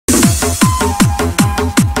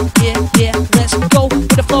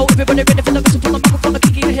go. Everybody ready for the rest of the microphone,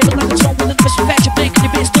 kicking your head like a tone with the mission fast. You're blinking,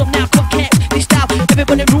 you've been still now, cut cats, this style.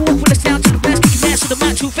 Everybody move with the sound to the rest, kicking ass to the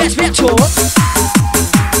man too fast, retro.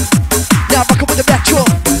 Now rock with the back draw.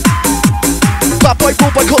 Bad boy, boom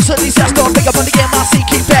boy, cause certainly sounds start big up on the MRC,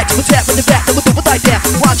 kick back, we're tap with the back, then we'll do a die down.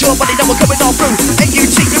 Wind your money, now we're coming on through.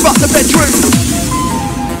 AUT, you're up the bedroom.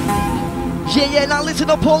 Yeah, now listen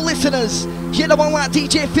up all listeners. Yeah, the one like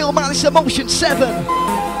DJ Phil, man, it's Emotion 7.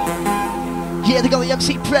 Yeah, they got the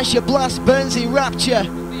MC Pressure, Blast, Burnsy, Rapture.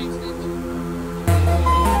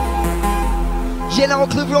 Yeah, now I'll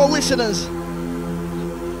clear for all listeners.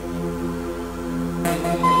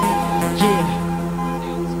 Yeah.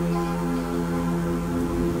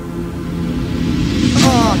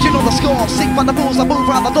 You know the score, sick by the rules, I move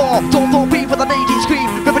around the door. Don't be for the lady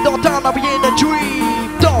scream, rip it all down, I'll be in a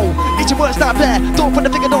dream. Don't, it's your worst nightmare. Don't put the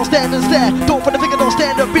finger, don't stand and stare. Don't put the finger, don't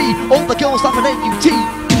stand and be. All the girls love an NUT.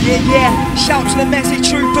 Yeah, shout to the message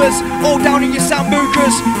troopers, all down in your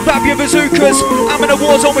sambucas. Grab your bazookas, I'm in a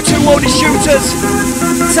war zone with two oldest shooters.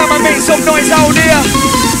 Someone make some noise out here.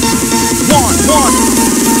 One.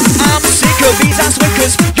 I'm sick of these ass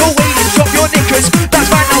wickers,